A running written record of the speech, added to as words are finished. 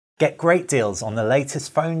Get great deals on the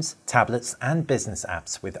latest phones, tablets and business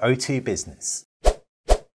apps with O2 Business.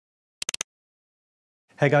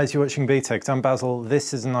 Hey guys, you're watching BTech. I'm Basil.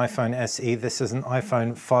 This is an iPhone SE. This is an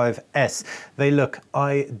iPhone 5S. They look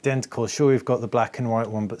identical. Sure, we've got the black and white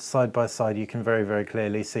one, but side by side you can very, very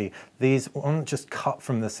clearly see these aren't just cut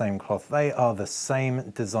from the same cloth. They are the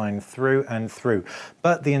same design through and through,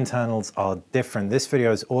 but the internals are different. This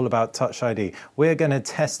video is all about Touch ID. We're going to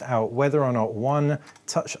test out whether or not one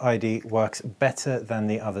Touch ID works better than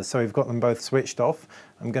the other. So we've got them both switched off.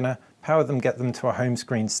 I'm going to power them, get them to a home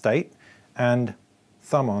screen state, and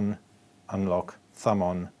thumb on, unlock, thumb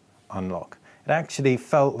on, unlock. It actually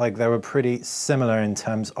felt like they were pretty similar in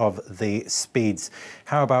terms of the speeds.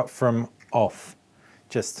 How about from off?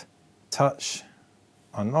 Just touch,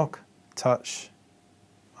 unlock, touch,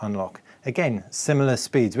 unlock. Again, similar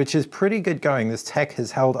speeds, which is pretty good going. This tech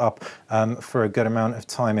has held up for a good amount of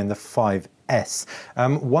time in the 5S.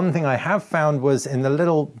 One thing I have found was in the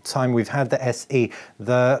little time we've had the SE,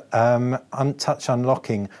 the touch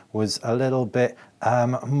unlocking was a little bit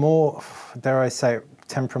more, dare I say,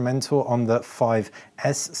 temperamental on the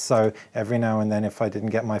 5S. So every now and then, if I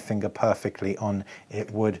didn't get my finger perfectly on,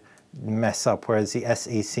 it would mess up. Whereas the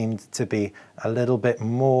SE seemed to be a little bit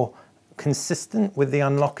more consistent with the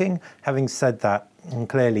unlocking. Having said that, and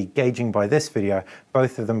clearly gauging by this video,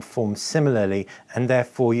 both of them form similarly, and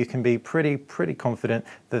therefore you can be pretty confident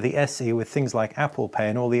that the SE, with things like Apple Pay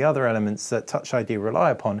and all the other elements that Touch ID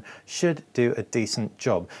rely upon, should do a decent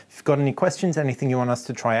job. If you've got any questions, anything you want us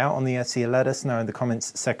to try out on the SE, let us know in the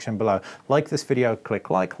comments section below. Like this video,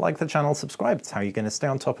 click like the channel, subscribe. It's how you're going to stay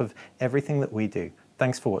on top of everything that we do.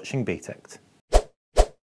 Thanks for watching BTech.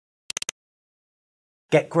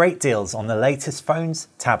 Get great deals on the latest phones,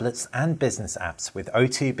 tablets and business apps with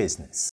O2 Business.